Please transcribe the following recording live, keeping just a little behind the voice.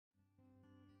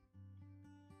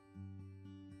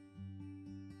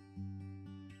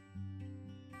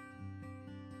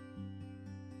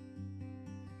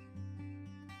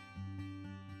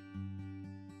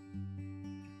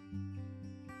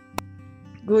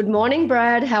Good morning,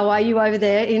 Brad. How are you over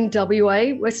there in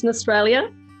WA, Western Australia?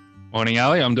 Morning,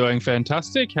 Ali. I'm doing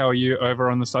fantastic. How are you over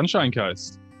on the Sunshine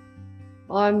Coast?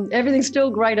 Everything's still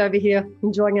great over here,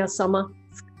 enjoying our summer.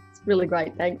 It's really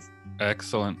great, thanks.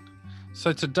 Excellent.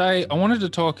 So today I wanted to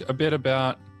talk a bit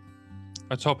about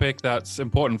a topic that's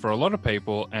important for a lot of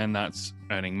people, and that's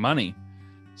earning money.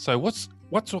 So what's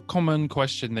a common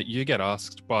question that you get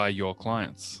asked by your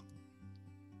clients?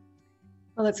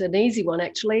 Well, that's an easy one,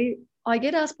 actually. I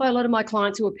get asked by a lot of my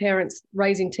clients who are parents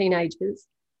raising teenagers,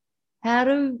 how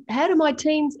do my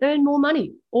teens earn more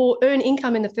money or earn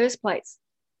income in the first place?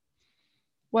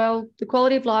 Well, the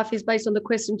quality of life is based on the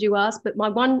questions you ask, but my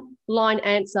one-line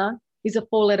answer is a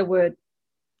four-letter word: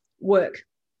 work.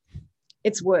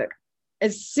 It's work.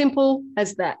 As simple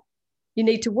as that. You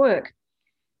need to work.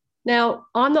 Now,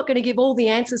 I'm not going to give all the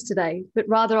answers today, but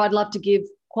rather I'd love to give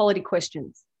quality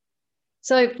questions.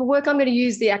 So for work, I'm going to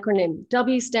use the acronym.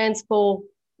 W stands for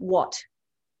what?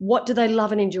 What do they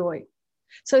love and enjoy?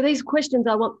 So these questions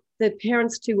I want the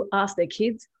parents to ask their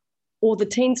kids or the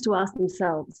teens to ask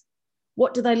themselves.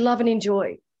 What do they love and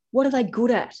enjoy? What are they good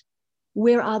at?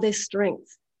 Where are their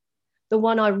strengths? The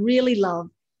one I really love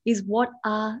is, what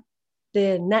are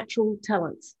their natural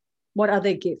talents? What are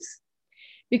their gifts?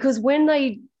 Because when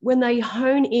they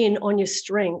hone in on your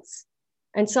strengths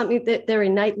and something that they're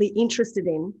innately interested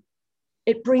in,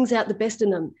 it brings out the best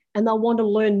in them and they'll want to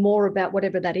learn more about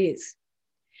whatever that is.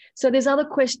 So there's other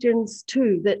questions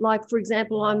too that, like, for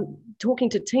example, I'm talking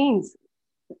to teens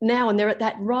now and they're at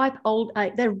that ripe old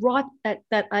age. They're ripe at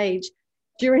that age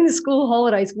during the school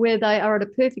holidays where they are at a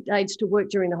perfect age to work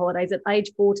during the holidays at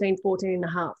age 14 and a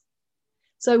half.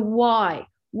 So why?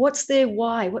 What's their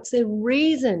why? What's their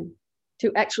reason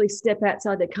to actually step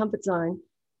outside their comfort zone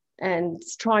and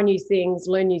try new things,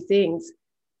 learn new things?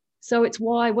 So it's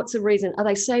why. What's the reason? Are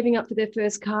they saving up for their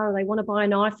first car, or they want to buy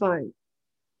an iPhone?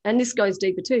 And this goes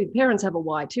deeper too. Parents have a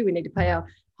why too. We need to pay our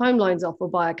home loans off or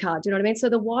buy a car. Do you know what I mean? So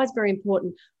the why is very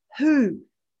important. Who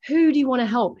do you want to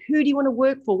help? Who do you want to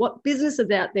work for? What businesses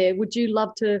out there would you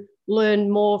love to learn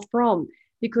more from?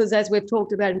 Because as we've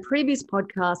talked about in previous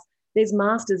podcasts, there's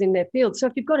masters in their field. So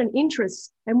if you've got an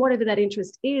interest, and whatever that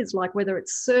interest is, like whether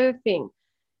it's surfing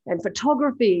and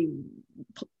photography,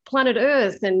 planet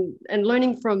Earth, and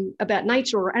learning about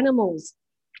nature or animals,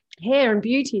 hair and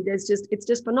beauty, it's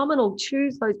just phenomenal.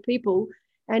 Choose those people.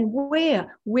 And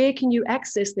where can you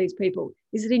access these people?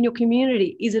 Is it in your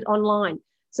community? Is it online?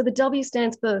 So the W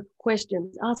stands for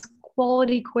questions. Ask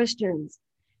quality questions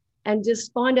and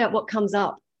just find out what comes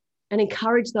up and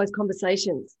encourage those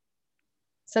conversations.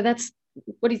 So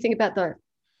what do you think about that?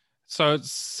 So it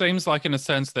seems like, in a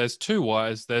sense, there's two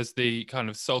whys. There's the kind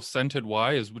of self-centered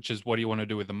why, which is what do you want to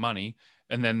do with the money?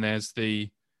 And then there's the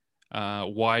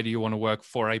why do you want to work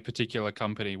for a particular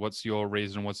company? What's your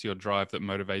reason? What's your drive that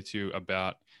motivates you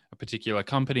about a particular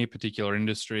company, a particular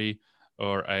industry,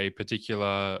 or a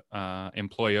particular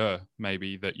employer,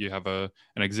 maybe that you have an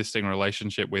existing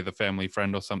relationship with, a family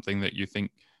friend or something that you think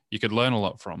you could learn a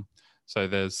lot from? So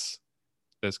there's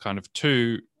kind of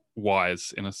two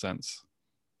whys in a sense.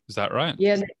 Is that right?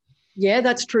 Yeah,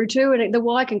 that's true too. And the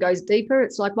why can go deeper.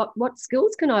 It's like, what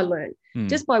skills can I learn?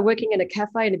 Just by working in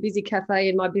a busy cafe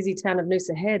in my busy town of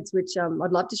Noosa Heads, which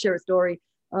I'd love to share a story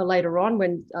later on,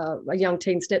 when a young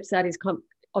teen steps out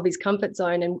of his comfort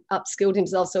zone and upskilled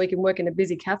himself so he can work in a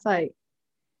busy cafe.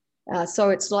 So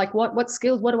it's like, what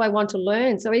skills, what do I want to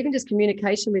learn? So even just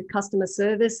communication with customer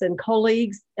service and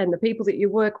colleagues and the people that you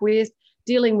work with,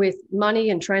 dealing with money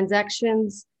and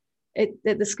transactions,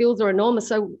 the skills are enormous.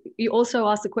 So you also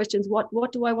ask the questions, what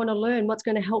do I want to learn? What's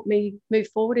going to help me move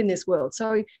forward in this world?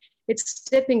 So it's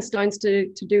stepping stones to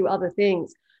do other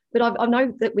things. But I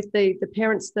know that with the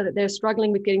parents that they're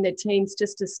struggling with getting their teens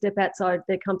just to step outside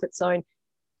their comfort zone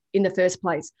in the first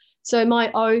place. So my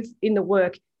O in the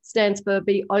work stands for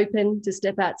be open to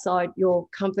step outside your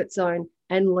comfort zone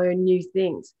and learn new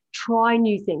things. Try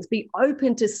new things. Be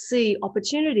open to see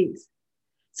opportunities.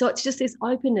 So it's just this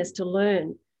openness to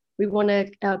learn. We want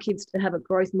our kids to have a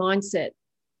growth mindset.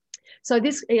 So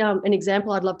this, an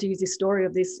example, I'd love to use this story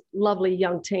of this lovely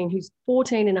young teen who's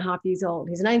 14 and a half years old.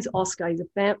 His name's Oscar. He's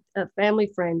a family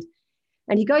friend.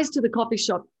 And he goes to the coffee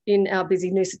shop in our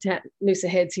busy Noosa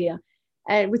Heads here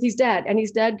and with his dad. And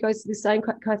his dad goes to the same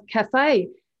cafe.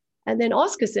 And then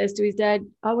Oscar says to his dad,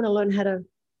 I want to learn how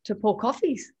to pour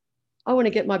coffees. I want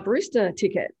to get my barista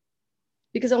ticket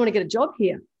because I want to get a job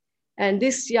here. And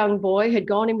this young boy had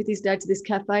gone in with his dad to this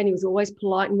cafe and he was always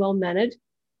polite and well-mannered.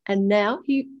 And now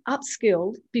he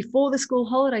upskilled before the school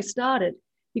holiday started.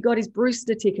 He got his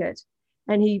barista ticket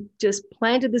and he just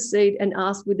planted the seed and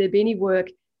asked, would there be any work?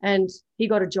 And he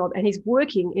got a job and he's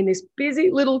working in this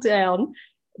busy little town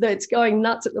that's going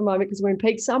nuts at the moment because we're in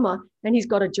peak summer, and he's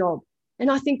got a job. And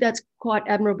I think that's quite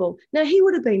admirable. Now, he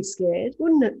would have been scared,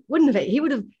 wouldn't he? He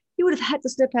would have had to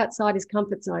step outside his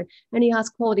comfort zone, and he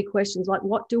asked quality questions like,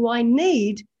 what do I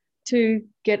need to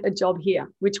get a job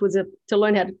here? Which was to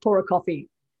learn how to pour a coffee.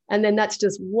 And then that's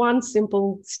just one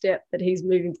simple step that he's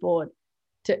moving forward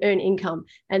to earn income.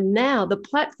 And now the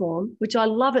platform, which I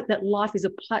love it, that life is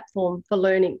a platform for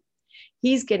learning.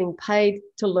 He's getting paid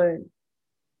to learn.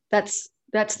 That's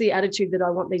the attitude that I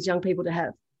want these young people to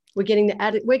have. We're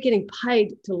getting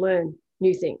paid to learn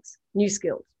new things, new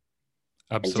skills.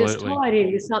 Absolutely. And just tie it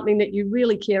into something that you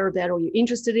really care about, or you're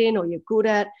interested in, or you're good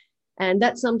at. And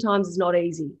that sometimes is not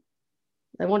easy.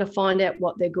 They want to find out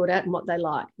what they're good at and what they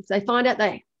like. If they find out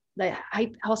they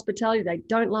hate hospitality, they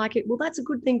don't like it, well, that's a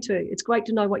good thing too. It's great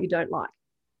to know what you don't like.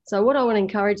 So what I want to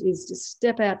encourage is just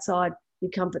step outside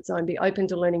your comfort zone, be open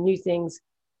to learning new things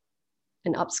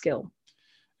and upskill.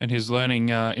 And he's learning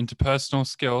interpersonal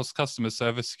skills, customer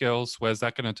service skills. Where's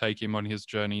that going to take him on his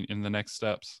journey in the next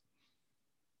steps?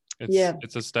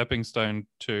 It's a stepping stone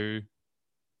to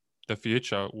the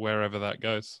future, wherever that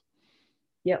goes.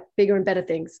 Yep, bigger and better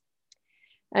things.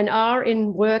 And R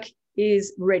in work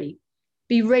is ready.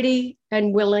 Be ready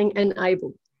and willing and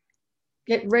able.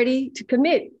 Get ready to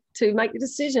commit, to make the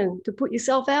decision, to put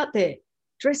yourself out there.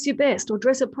 Dress your best or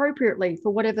dress appropriately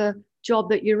for whatever job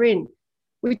that you're in.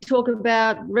 We talk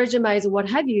about resumes or what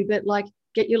have you, but like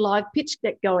get your live pitch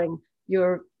deck going.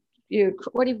 Your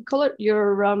what do you call it?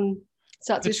 Your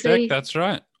start pitch to see. Deck, that's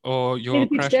right. Or your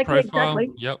crash deck, profile. Exactly.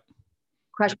 Yep.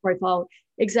 Crash profile.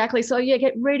 Exactly. So yeah,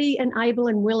 get ready and able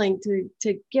and willing to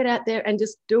get out there and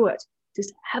just do it.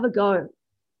 Just have a go.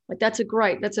 Like that's a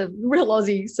real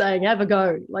Aussie saying, have a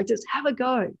go. Like just have a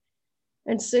go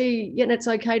and see, and it's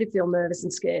okay to feel nervous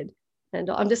and scared. And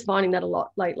I'm just finding that a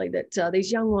lot lately, that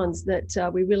these young ones,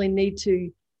 that we really need to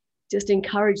just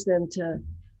encourage them to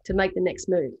make the next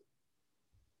move.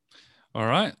 All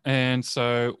right. And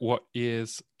so what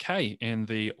is K in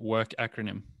the work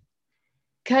acronym?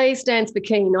 K stands for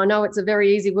keen. I know it's a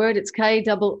very easy word. It's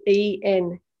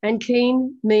KEEN. And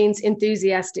keen means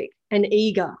enthusiastic and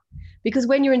eager. Because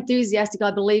when you're enthusiastic,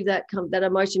 I believe that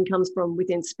emotion comes from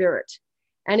within spirit.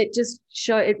 And it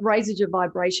raises your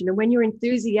vibration. And when you're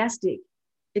enthusiastic,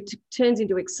 it turns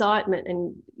into excitement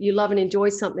and you love and enjoy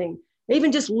something.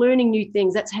 Even just learning new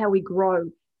things, that's how we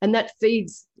grow. And that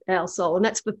feeds our soul, and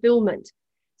that's fulfillment.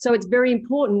 So it's very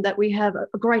important that we have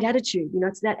a great attitude.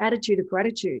 It's that attitude of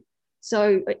gratitude.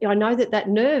 So I know that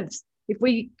nerves, if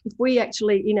we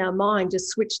actually in our mind just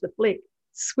switch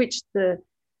the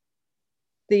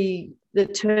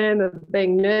term of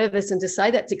being nervous and to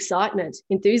say that's excitement,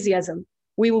 enthusiasm,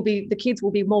 the kids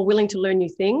will be more willing to learn new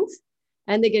things,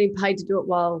 and they're getting paid to do it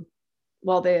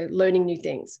while they're learning new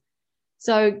things.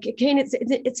 So keen,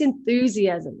 it's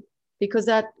enthusiasm, because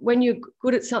that when you're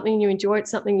good at something, you enjoy it,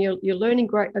 something you're learning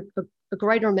a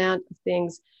greater amount of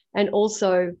things, and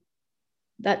also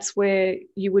that's where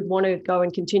you would want to go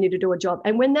and continue to do a job.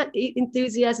 And when that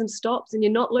enthusiasm stops and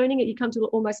you're not learning it, you come to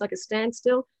almost like a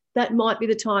standstill. That might be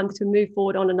the time to move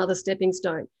forward on another stepping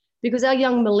stone, because our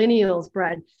young millennials,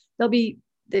 Brad,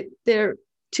 they're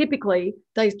typically,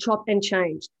 they chop and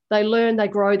change. They learn, they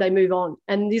grow, they move on.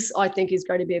 And this, I think, is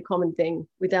going to be a common thing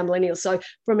with our millennials. So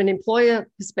from an employer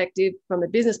perspective, from a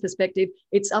business perspective,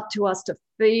 it's up to us to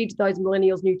feed those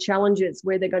millennials new challenges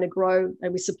where they're going to grow,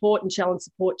 and we support challenge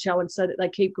so that they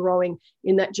keep growing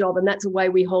in that job. And that's a way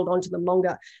we hold on to them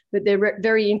longer. But they're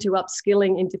very into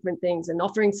upskilling in different things and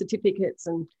offering certificates.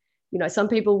 And, some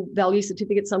people value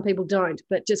certificates, some people don't,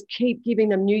 but just keep giving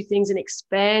them new things and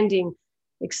expanding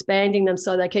them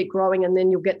so they keep growing, and then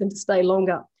you'll get them to stay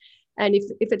longer. And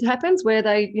if it happens where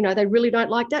they really don't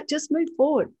like that, just move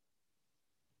forward.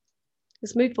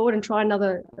 Just move forward and try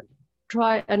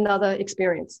another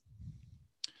experience.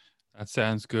 That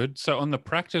sounds good. So on the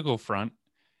practical front,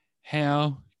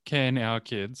 how can our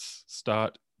kids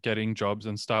start getting jobs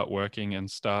and start working and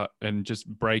just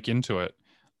break into it,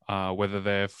 whether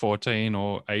they're 14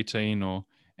 or 18 or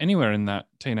anywhere in that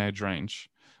teenage range?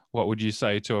 What would you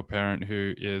say to a parent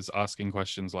who is asking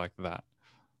questions like that?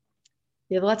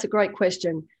 Yeah, well, that's a great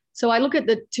question. So I look at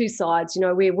the two sides.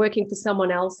 We're working for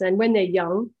someone else, and when they're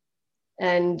young,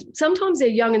 and sometimes they're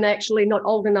young and they're actually not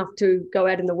old enough to go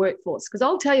out in the workforce. Because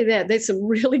I'll tell you that there's some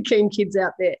really keen kids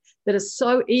out there that are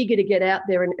so eager to get out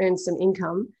there and earn some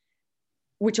income,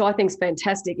 which I think is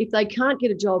fantastic. If they can't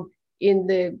get a job in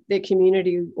their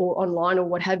community or online or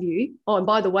what have you. Oh, and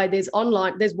by the way, there's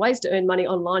ways to earn money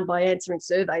online by answering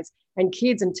surveys, and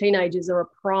kids and teenagers are a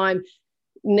prime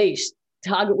niche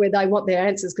target where they want their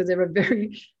answers, because they're a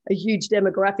very, a huge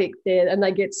demographic there, and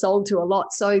they get sold to a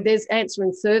lot. So there's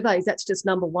answering surveys. That's just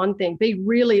number one thing. Be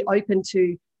really open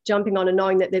to jumping on and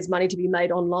knowing that there's money to be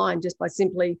made online just by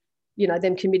simply,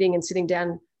 them committing and sitting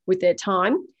down with their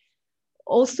time.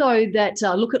 Also that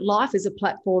look at life as a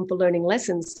platform for learning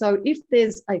lessons. So if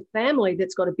there's a family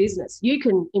that's got a business, you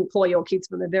can employ your kids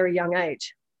from a very young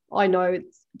age. I know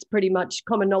it's pretty much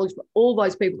common knowledge for all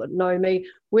those people that know me.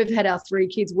 We've had our 3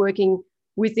 kids working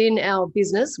within our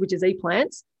business, which is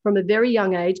ePlants, from a very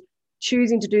young age,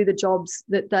 choosing to do the jobs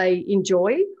that they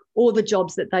enjoy or the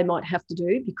jobs that they might have to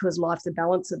do, because life's a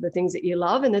balance of the things that you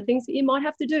love and the things that you might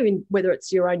have to do, in whether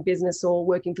it's your own business or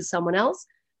working for someone else.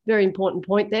 Very important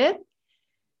point there.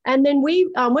 And then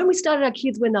when we started our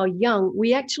kids when they were young,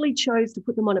 we actually chose to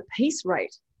put them on a piece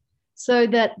rate so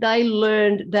that they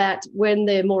learned that when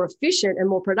they're more efficient and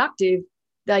more productive,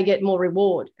 they get more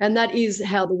reward. And that is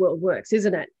how the world works,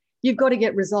 isn't it? You've got to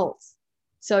get results.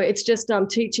 So it's just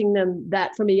teaching them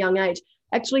that from a young age.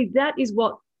 Actually, that is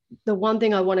what the one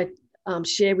thing I want to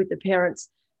share with the parents.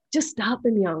 Just start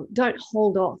them young. Don't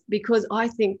hold off, because I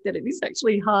think that it is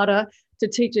actually harder to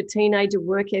teach a teenager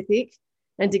work ethic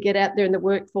and to get out there in the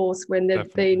workforce when they've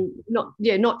Definitely.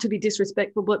 Been not to be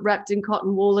disrespectful, but wrapped in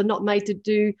cotton wool and not made to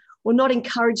do or not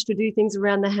encouraged to do things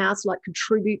around the house, like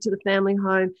contribute to the family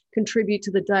home, contribute to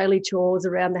the daily chores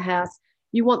around the house.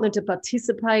 You want them to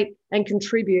participate and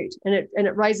contribute, and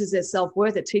it raises their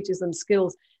self-worth. It teaches them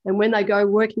skills. And when they go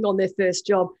working on their first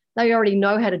job, they already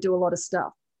know how to do a lot of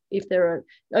stuff. If they're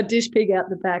a dish pig out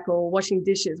the back or washing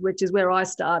dishes, which is where I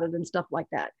started and stuff like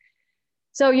that.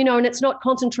 So, and it's not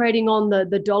concentrating on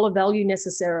the dollar value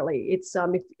necessarily. It's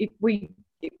if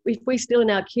we still in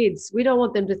our kids, we don't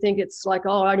want them to think it's like,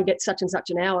 oh, I only get such and such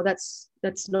an hour. That's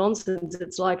nonsense.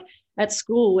 It's like at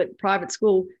school, at private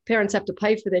school, parents have to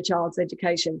pay for their child's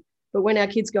education. But when our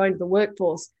kids go into the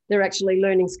workforce, they're actually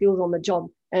learning skills on the job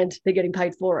and they're getting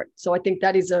paid for it. So I think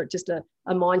that is just a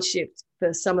mind shift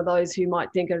for some of those who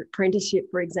might think an apprenticeship,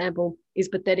 for example, is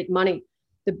pathetic money.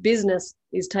 The business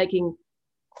is taking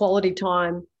quality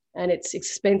time and it's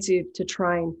expensive to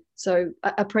train. So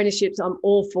apprenticeships, I'm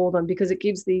all for them, because it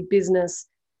gives the business,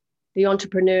 the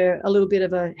entrepreneur, a little bit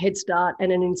of a head start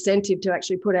and an incentive to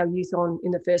actually put our youth on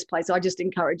in the first place. I just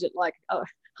encourage it like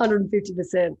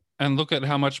 150%. And look at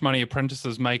how much money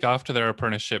apprentices make after their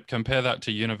apprenticeship. Compare that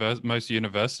to most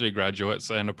university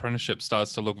graduates, and apprenticeship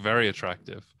starts to look very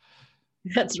attractive.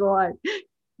 That's right.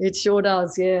 It sure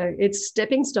does. Yeah. It's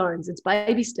stepping stones. It's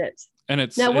baby steps. And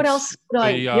it's now, what else?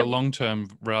 The long-term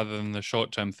rather than the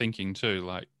short-term thinking too,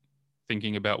 like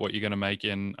thinking about what you're going to make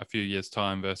in a few years'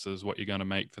 time versus what you're going to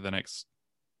make for the next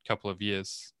couple of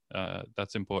years.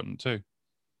 That's important too.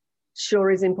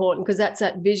 Sure is important, because that's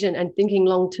that vision and thinking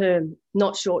long-term,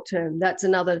 not short-term. That's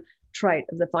another trait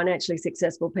of the financially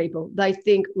successful people. They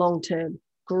think long-term.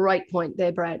 Great point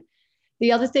there, Brad.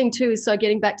 The other thing too is, so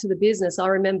getting back to the business, I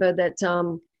remember that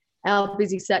our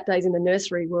busy Saturdays in the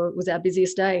nursery was our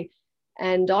busiest day.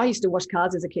 And I used to wash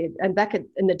cars as a kid. And back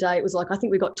in the day, it was like, I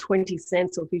think we got 20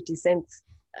 cents or 50 cents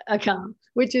a car,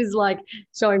 which is like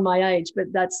showing my age, but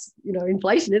that's,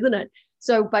 inflation, isn't it?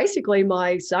 So basically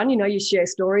my son, you share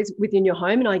stories within your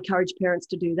home, and I encourage parents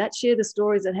to do that. Share the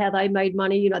stories of how they made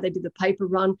money. They did the paper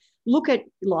run. Look at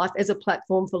life as a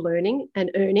platform for learning and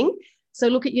earning. So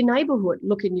look at your neighborhood,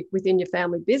 within your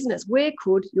family business. Where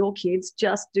could your kids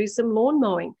just do some lawn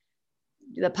mowing?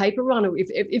 The paper run,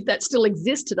 if that still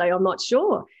exists today, I'm not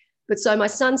sure. But so my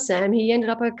son, Sam, he ended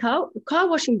up a car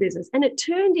washing business, and it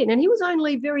turned in, and he was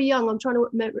only very young. I'm trying to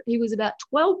remember, he was about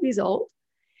 12 years old.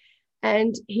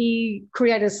 And he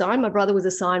created a sign. My brother was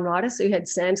a sign writer, so he had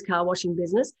Sam's car washing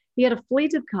business. He had a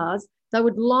fleet of cars. They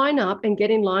would line up and get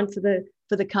in line for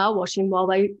the car washing while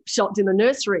they shopped in the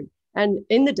nursery. And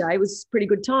in the day, it was pretty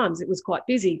good times. It was quite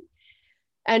busy.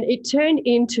 And it turned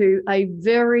into a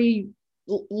very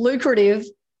lucrative,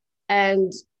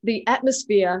 and the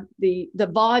atmosphere, the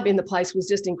vibe in the place was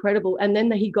just incredible. And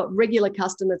then he got regular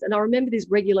customers. And I remember this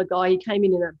regular guy, he came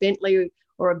in a Bentley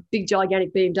or a big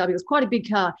gigantic BMW. It was quite a big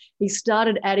car. He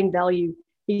started adding value.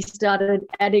 He said,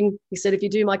 if you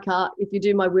do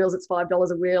my wheels, it's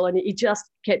 $5 a wheel. And he just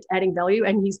kept adding value.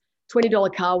 And his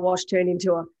 $20 car wash turned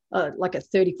into like a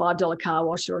 $35 car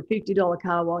wash or a $50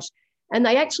 car wash. And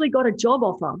they actually got a job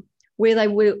offer where they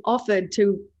were offered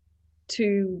to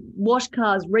wash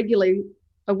cars regularly,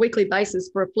 a weekly basis,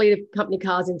 for a fleet of company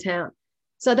cars in town.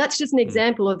 So that's just an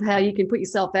example of how you can put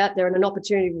yourself out there and an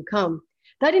opportunity will come.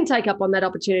 They didn't take up on that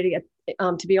opportunity,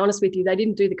 to be honest with you. They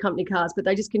didn't do the company cars, but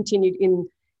they just continued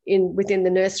within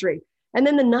the nursery. And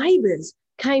then the neighbours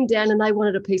came down and they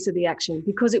wanted a piece of the action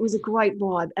because it was a great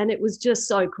vibe and it was just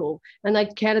so cool. And they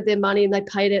counted their money and they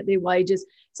paid out their wages.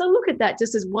 So look at that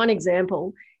just as one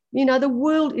example. You know, the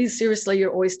world is seriously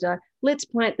your oyster. Let's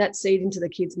plant that seed into the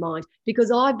kid's mind,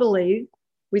 because I believe,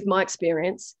 with my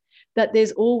experience, that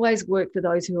there's always work for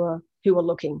those who are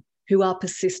looking, who are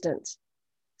persistent.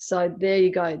 So there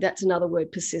you go. That's another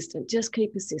word, persistent. Just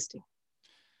keep persisting.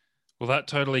 Well, that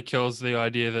totally kills the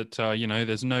idea that, you know,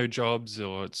 there's no jobs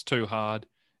or it's too hard.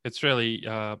 It's really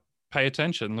pay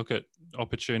attention, look at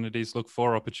opportunities, look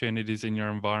for opportunities in your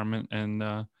environment,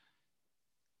 and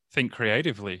think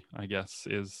creatively, I guess,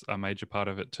 is a major part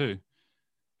of it too.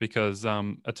 Because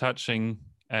attaching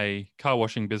a car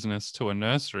washing business to a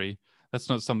nursery, that's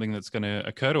not something that's going to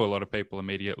occur to a lot of people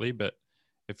immediately. But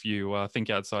if you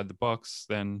think outside the box,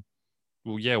 then,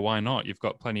 well, yeah, why not? You've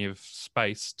got plenty of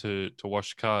space to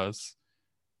wash cars.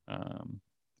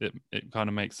 It kind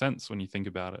of makes sense when you think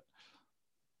about it.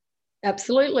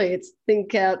 Absolutely. It's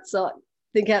think outside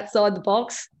the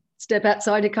box, step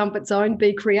outside your comfort zone,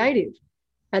 be creative.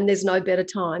 And there's no better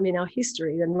time in our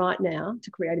history than right now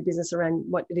to create a business around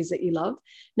what it is that you love.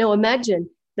 Now, imagine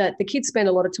that the kids spend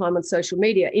a lot of time on social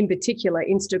media, in particular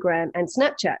Instagram and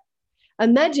Snapchat.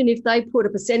 Imagine if they put a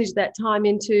percentage of that time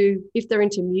into, if they're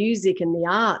into music and the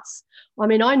arts. I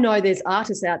mean, I know there's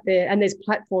artists out there and there's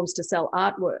platforms to sell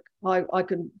artwork. I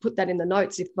can put that in the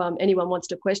notes if anyone wants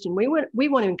to question. We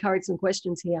want to encourage some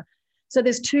questions here. So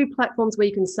there's 2 platforms where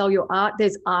you can sell your art.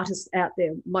 There's artists out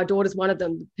there. My daughter's one of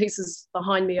them. The pieces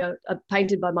behind me are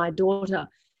painted by my daughter.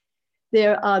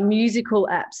 There are musical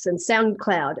apps and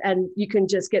SoundCloud, and you can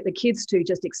just get the kids to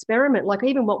just experiment. Like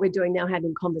even what we're doing now,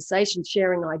 having conversations,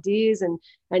 sharing ideas and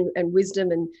wisdom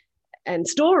and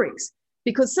stories,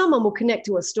 because someone will connect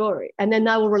to a story and then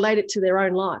they will relate it to their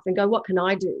own life and go, what can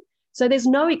I do? So there's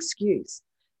no excuse.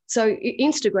 So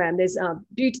Instagram, there's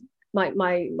beauty.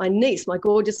 My niece, my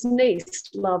gorgeous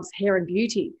niece, loves hair and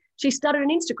beauty. She started an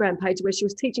Instagram page where she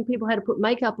was teaching people how to put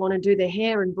makeup on and do their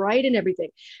hair and braid and everything.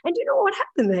 And you know what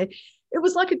happened there? It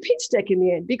was like a pitch deck in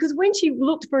the end, because when she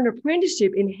looked for an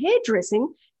apprenticeship in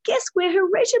hairdressing, guess where her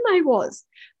resume was?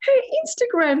 Her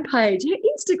Instagram page, her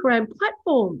Instagram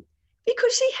platform,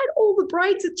 because she had all the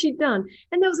braids that she'd done.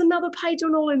 And there was another page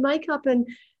on all her makeup. And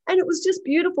it was just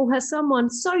beautiful how someone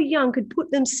so young could put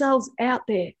themselves out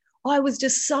there. I was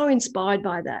just so inspired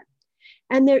by that.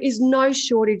 And there is no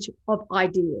shortage of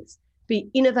ideas.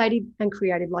 Be innovative and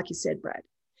creative, like you said, Brad.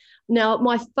 Now,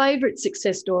 my favorite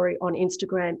success story on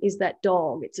Instagram is that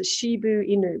dog. It's a Shiba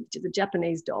Inu, which is a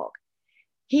Japanese dog.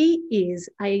 He is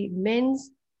a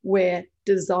menswear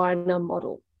designer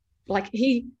model. Like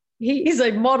he is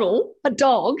a model, a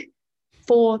dog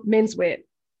for menswear,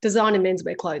 designer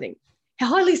menswear clothing.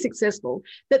 Highly successful,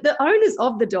 that the owners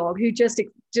of the dog, who just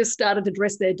started to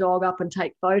dress their dog up and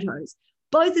take photos,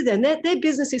 both of them, their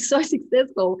business is so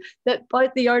successful that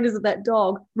both the owners of that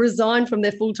dog resigned from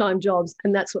their full-time jobs,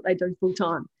 and that's what they do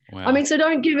full-time. Wow. I mean, so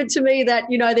don't give it to me that,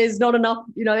 you know, there's not enough,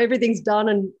 you know, everything's done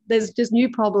and there's just new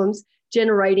problems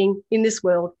generating in this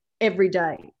world every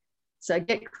day. So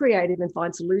get creative and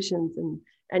find solutions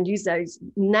and use those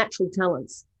natural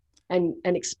talents and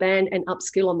expand and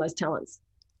upskill on those talents.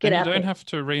 And you don't have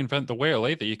to reinvent the wheel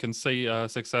either. You can see a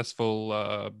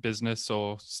successful business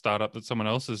or startup that someone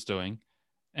else is doing,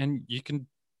 and you can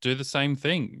do the same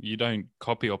thing. You don't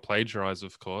copy or plagiarize,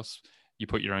 of course. You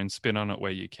put your own spin on it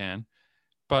where you can.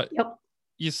 But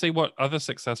you see what other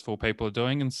successful people are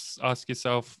doing and ask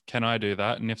yourself, can I do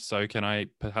that? And if so, can I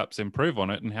perhaps improve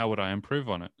on it? And how would I improve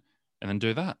on it? And then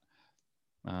do that.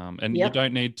 You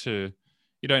don't need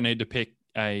to pick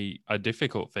a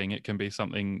difficult thing. It can be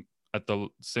something at the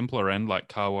simpler end, like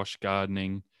car wash,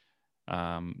 gardening,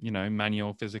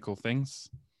 manual physical things.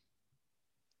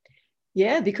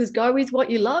 Yeah, because go with what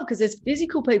you love, because there's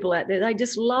physical people out there. They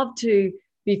just love to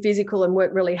be physical and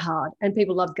work really hard. And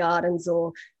people love gardens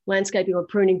or landscaping or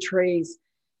pruning trees.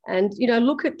 And, you know,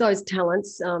 look at those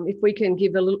talents. If we can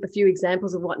give a few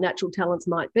examples of what natural talents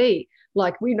might be,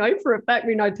 like we know for a fact,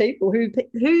 we know people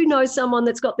who know someone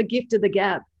that's got the gift of the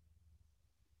gab.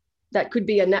 That could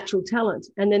be a natural talent.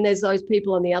 And then there's those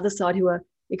people on the other side who are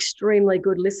extremely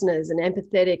good listeners and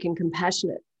empathetic and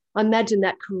compassionate. Imagine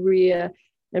that career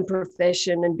and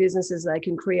profession and businesses they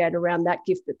can create around that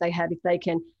gift that they have, if they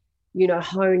can, you know,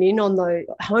 hone in on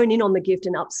the gift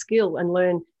and upskill and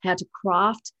learn how to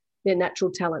craft their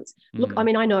natural talents. Look, I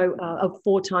mean, I know a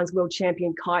 4 times world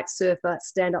champion kite surfer,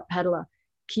 stand-up paddler,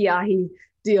 Kiahi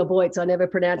Diaboitz. I never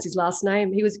pronounce his last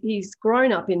name. He's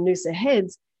grown up in Noosa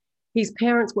Heads. His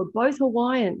parents were both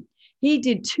Hawaiian. He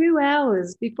did 2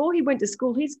 hours before he went to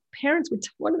school.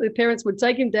 One of the parents would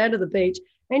take him down to the beach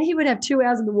and he would have 2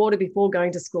 hours in the water before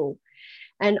going to school.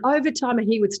 And over time,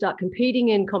 he would start competing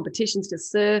in competitions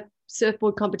to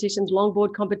surfboard competitions,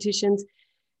 longboard competitions,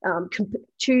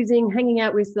 hanging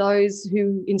out with those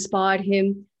who inspired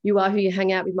him. You are who you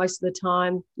hang out with most of the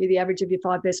time. You're the average of your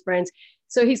 5 best friends.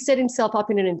 So he set himself up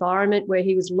in an environment where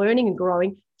he was learning and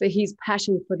growing for his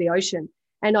passion for the ocean.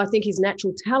 And I think his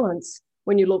natural talents,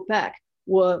 when you look back,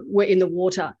 were in the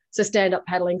water. So stand-up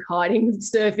paddling, kiting,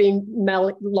 surfing,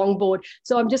 longboard.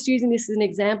 So I'm just using this as an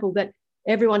example that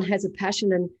everyone has a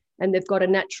passion and they've got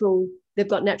natural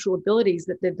abilities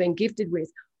that they've been gifted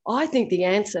with. I think the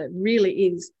answer really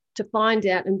is to find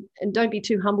out and don't be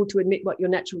too humble to admit what your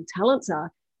natural talents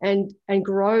are and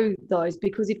grow those.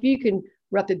 Because if you can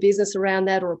wrap a business around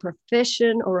that, or a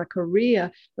profession or a career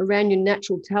around your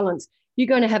natural talents, you're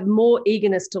going to have more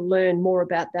eagerness to learn more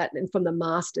about that and from the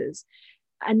masters.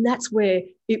 And that's where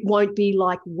it won't be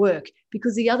like work.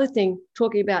 Because the other thing,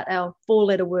 talking about our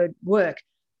 4-letter word work,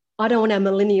 I don't want our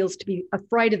millennials to be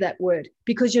afraid of that word,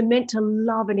 because you're meant to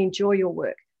love and enjoy your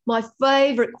work. My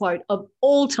favorite quote of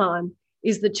all time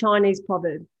is the Chinese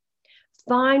proverb: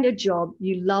 find a job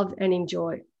you love and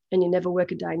enjoy, and you never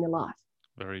work a day in your life.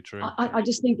 Very true. I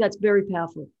just think that's very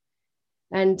powerful.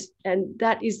 And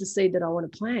that is the seed that I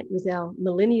want to plant with our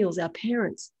millennials, our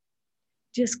parents.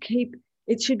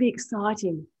 It should be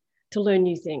exciting to learn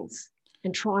new things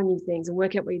and try new things and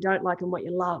work out what you don't like and what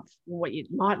you love and what you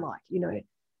might like,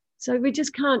 So we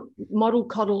just can't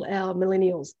coddle our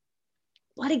millennials.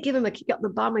 Bloody give them a kick up the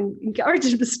bum and encourage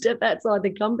them to step outside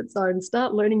their comfort zone and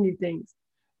start learning new things.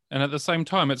 And at the same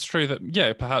time, it's true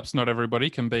that, perhaps not everybody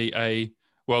can be a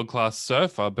world-class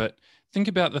surfer, but think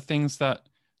about the things that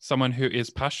someone who is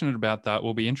passionate about that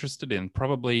will be interested in.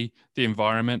 Probably the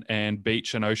environment and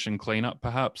beach and ocean cleanup,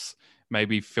 perhaps.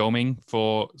 Maybe filming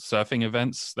for surfing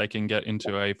events. They can get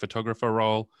into a photographer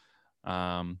role.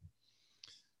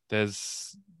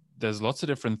 There's lots of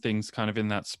different things kind of in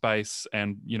that space,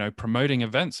 and, promoting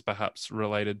events perhaps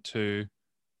related to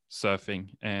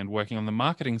surfing and working on the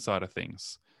marketing side of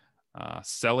things,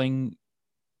 selling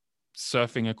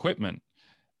surfing equipment.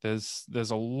 There's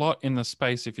a lot in the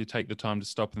space if you take the time to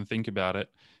stop and think about it.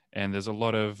 And there's a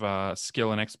lot of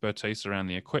skill and expertise around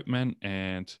the equipment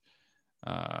and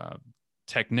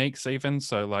techniques even.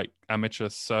 So like amateur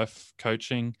surf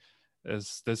coaching,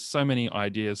 there's so many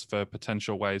ideas for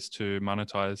potential ways to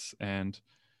monetize and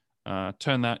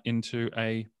turn that into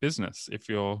a business if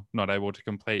you're not able to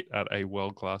compete at a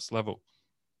world-class level.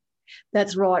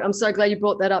 That's right. I'm so glad you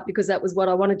brought that up, because that was what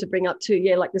I wanted to bring up too.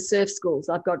 Yeah, like the surf schools.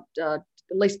 I've got at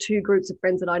least 2 groups of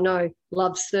friends that I know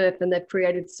love surf, and they've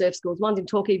created surf schools. One's in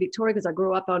Torquay, Victoria, because I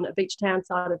grew up on a beach town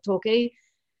side of Torquay,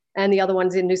 and the other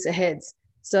one's in Noosa Heads.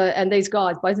 So, and these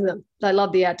guys, both of them, they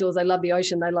love the outdoors, they love the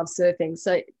ocean, they love surfing.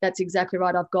 So that's exactly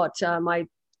right. I've got my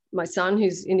son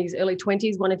who's in his early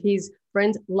 20s. One of his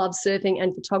friends loves surfing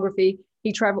and photography.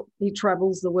 He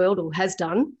travels the world, or has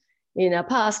done in our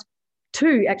past.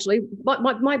 2 actually.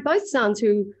 My both sons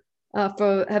who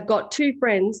have got 2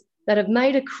 friends that have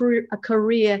made a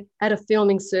career out of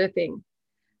filming surfing.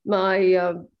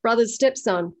 My brother's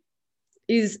stepson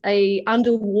is a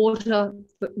underwater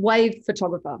wave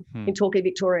photographer in Torquay,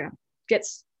 Victoria.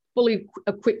 Gets fully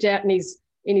equipped out in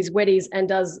his wetties and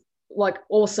does like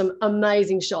awesome,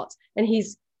 amazing shots. And he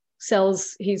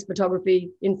sells his photography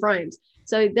in frames.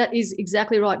 So that is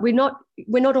exactly right. We're not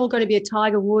all going to be a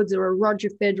Tiger Woods or a Roger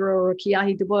Federer or a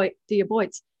Keahi Dubois.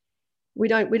 We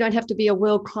don't have to be a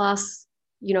world-class,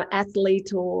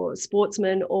 athlete or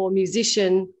sportsman or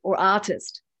musician or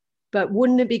artist. But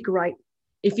wouldn't it be great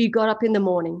if you got up in the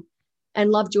morning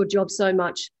and loved your job so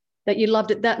much that you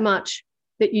loved it that much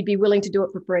that you'd be willing to do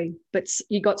it for free, but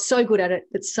you got so good at it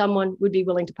that someone would be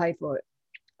willing to pay for it?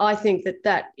 I think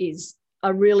that is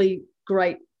a really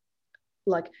great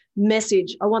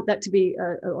message. I want that to be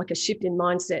a shift in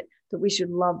mindset, that we should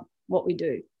love what we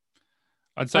do.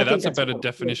 I'd say that's a better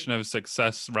definition of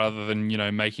success, rather than,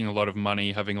 making a lot of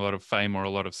money, having a lot of fame or a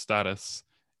lot of status.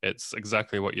 It's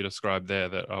exactly what you described there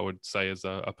that I would say is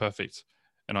a perfect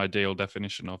and ideal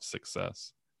definition of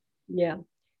success. Yeah.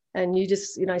 And you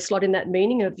just, slot in that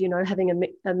meaning of, having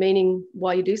a meaning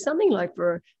why you do something, like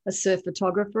for a surf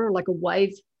photographer, like a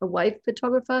wave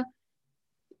photographer.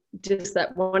 Just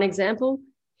that one example,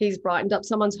 he's brightened up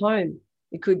someone's home.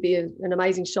 It could be an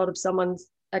amazing shot of someone's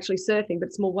actually surfing, but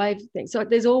it's more wave thing. So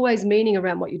there's always meaning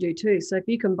around what you do too. So if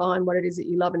you combine what it is that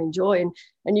you love and enjoy,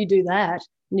 and you do that,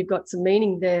 and you've got some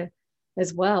meaning there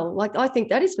as well, I think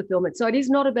that is fulfillment. So it is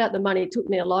not about the money. It took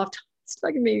me a lifetime. It's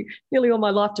taken me nearly all my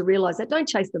life to realize that. Don't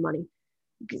chase the money.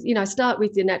 Start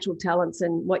with your natural talents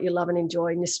and what you love and enjoy,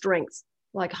 and your strengths.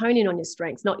 Like, hone in on your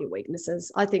strengths, not your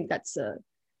weaknesses. I think that's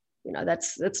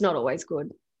not always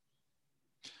good.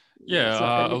 Yeah, It's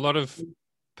not going a to lot of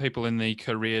people in the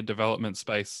career development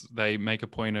space, they make a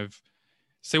point of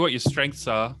see what your strengths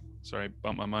are. Sorry,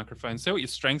 bump my microphone. See what your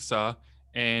strengths are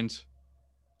and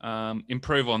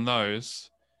improve on those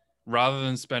rather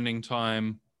than spending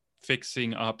time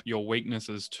fixing up your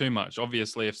weaknesses too much.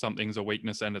 Obviously, if something's a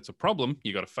weakness and it's a problem,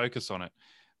 you got to focus on it.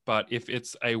 But if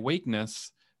it's a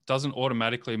weakness, doesn't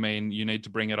automatically mean you need to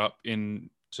bring it up into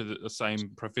the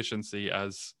same proficiency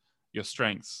as your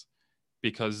strengths,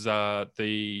 because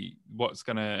what's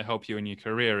going to help you in your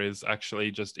career is actually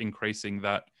just increasing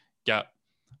that gap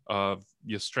of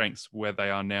your strengths where they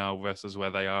are now versus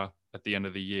where they are at the end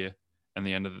of the year and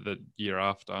the end of the year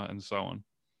after, and so on.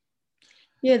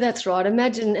 Yeah, that's right.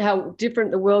 Imagine how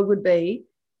different the world would be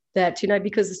that,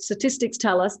 because the statistics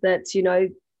tell us that,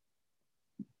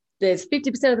 there's 50%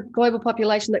 of the global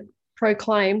population that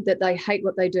proclaim that they hate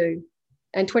what they do,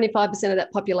 and 25% of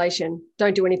that population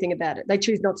don't do anything about it. They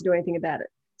choose not to do anything about it.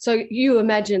 So you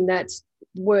imagine that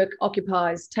work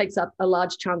takes up a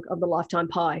large chunk of the lifetime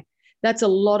pie. That's a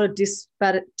lot of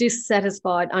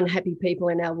dissatisfied, unhappy people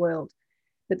in our world.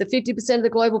 But the 50% of the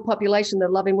global population, they're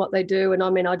loving what they do. And I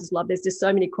mean, I just love, there's just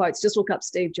so many quotes. Just look up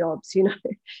Steve Jobs,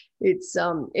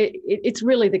 it's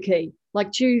really the key.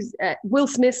 Like Will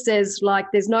Smith says, like,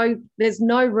 there's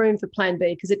no room for plan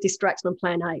B because it distracts from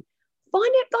plan A.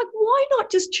 Find it, like, why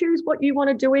not just choose what you want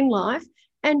to do in life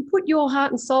and put your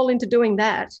heart and soul into doing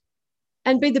that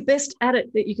and be the best at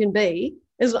it that you can be,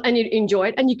 and you enjoy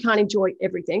it. And you can't enjoy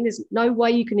everything. There's no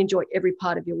way you can enjoy every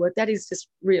part of your work. That is just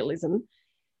realism.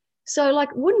 So, like,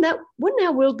 wouldn't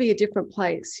our world be a different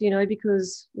place,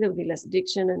 because there would be less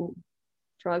addiction and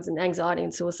drugs and anxiety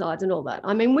and suicides and all that.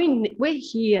 I mean, we're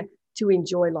here to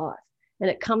enjoy life, and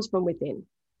it comes from within.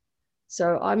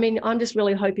 So, I mean, I'm just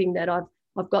really hoping that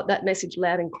I've got that message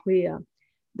loud and clear,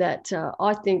 that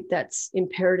I think that's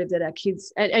imperative that our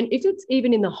kids, and if it's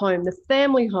even in the home, the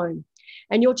family home,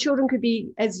 and your children could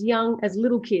be as young as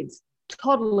little kids,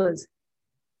 toddlers,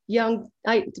 young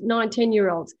 8, 9,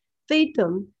 10-year-olds, feed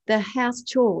them the house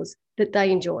chores that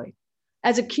they enjoy.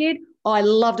 As a kid, I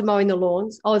loved mowing the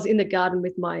lawns. I was in the garden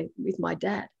with my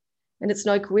dad, and it's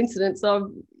no coincidence.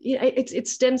 It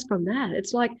stems from that.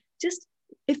 It's like, just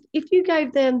if you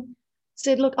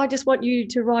said, look, I just want you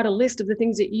to write a list of the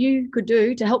things that you could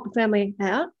do to help the family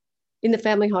out in the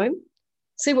family home,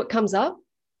 see what comes up.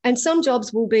 And some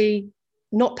jobs will be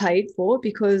not paid for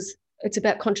because it's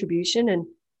about contribution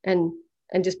and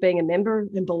just being a member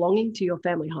and belonging to your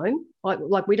family home.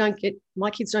 Like my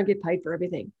kids don't get paid for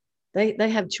everything. They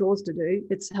have chores to do.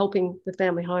 It's helping the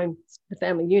family home, the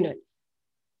family unit,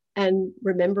 and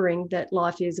remembering that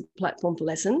life is a platform for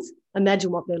lessons.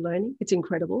 Imagine what they're learning. It's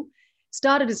incredible.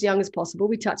 Started as young as possible.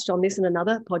 We touched on this in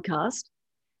another podcast.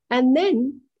 And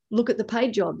then look at the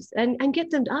paid jobs and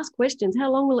get them to ask questions. How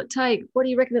long will it take? What do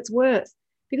you reckon it's worth?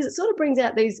 Because it sort of brings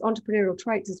out these entrepreneurial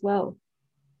traits as well.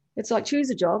 It's like, choose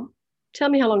a job, tell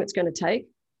me how long it's going to take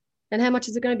and how much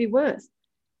is it going to be worth.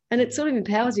 And it sort of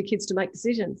empowers your kids to make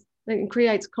decisions. It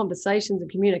creates conversations and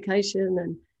communication,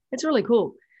 and it's really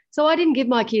cool. So I didn't give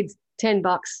my kids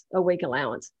 $10 a week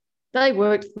allowance. They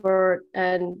worked for it,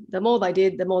 and the more they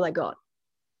did, the more they got.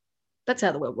 That's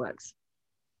how the world works.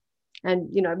 And,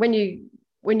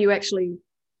 when you actually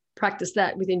practice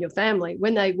that within your family,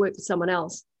 when they work for someone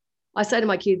else, I say to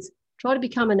my kids, try to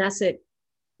become an asset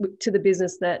to the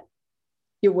business that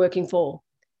you're working for.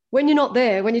 When you're not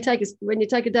there, when you take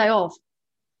a day off,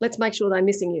 let's make sure they're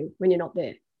missing you when you're not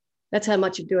there. That's how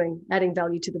much you're doing, adding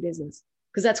value to the business,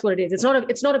 because that's what it is.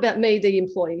 It's not about me, the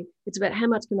employee. It's about how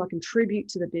much can I contribute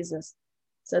to the business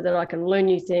so that I can learn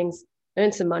new things,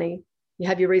 earn some money. You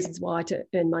have your reasons why to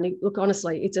earn money. Look,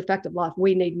 honestly, it's a fact of life.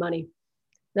 We need money.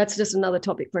 That's just another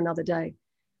topic for another day.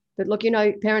 But look,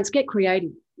 parents, get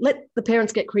creative. Let the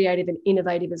parents get creative and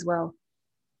innovative as well.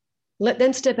 Let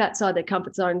them step outside their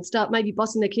comfort zone and start maybe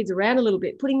bossing their kids around a little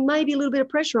bit, putting maybe a little bit of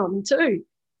pressure on them too.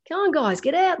 Come on, guys,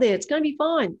 get out there. It's going to be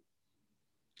fine.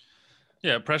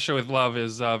 Yeah, pressure with love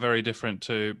is very different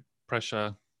to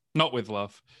pressure not with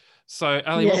love. So,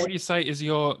 Ali, What would you say is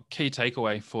your key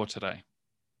takeaway for today?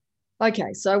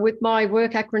 Okay, so with my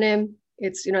work acronym,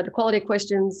 it's, the quality of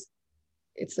questions.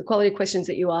 It's the quality of questions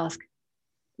that you ask.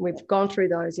 We've gone through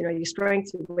those, your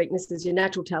strengths, your weaknesses, your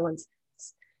natural talents.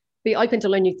 Be open to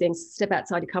learn new things. Step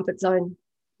outside your comfort zone.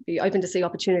 Be open to see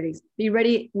opportunities. Be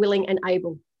ready, willing, and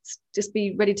able. Just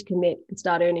be ready to commit and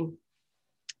start earning.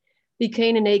 Be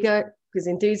keen and eager, because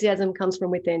enthusiasm comes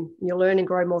from within, and you'll learn and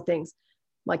grow more things.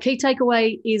 My key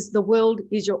takeaway is the world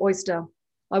is your oyster.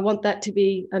 I want that to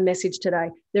be a message today.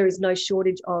 There is no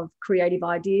shortage of creative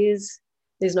ideas.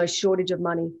 There's no shortage of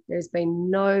money. There's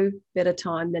been no better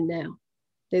time than now.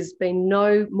 There's been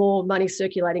no more money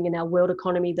circulating in our world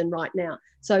economy than right now.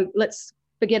 So let's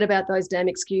forget about those damn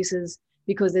excuses,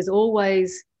 because there's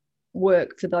always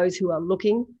work for those who are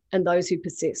looking and those who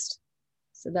persist.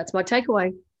 So that's my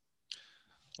takeaway.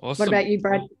 Awesome. What about you,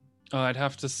 Brad? I'd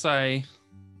have to say,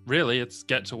 really, it's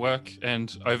get to work and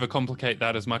overcomplicate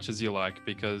that as much as you like,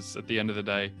 because at the end of the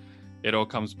day, it all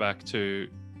comes back to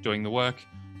doing the work.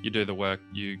 You do the work,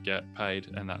 you get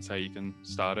paid, and that's how you can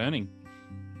start earning.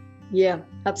 Yeah,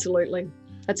 absolutely.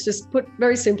 That's just put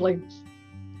very simply.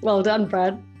 Well done,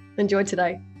 Brad. Enjoyed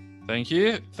today. Thank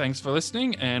you. Thanks for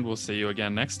listening, and we'll see you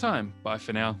again next time. Bye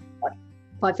for now.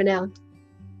 Bye for now.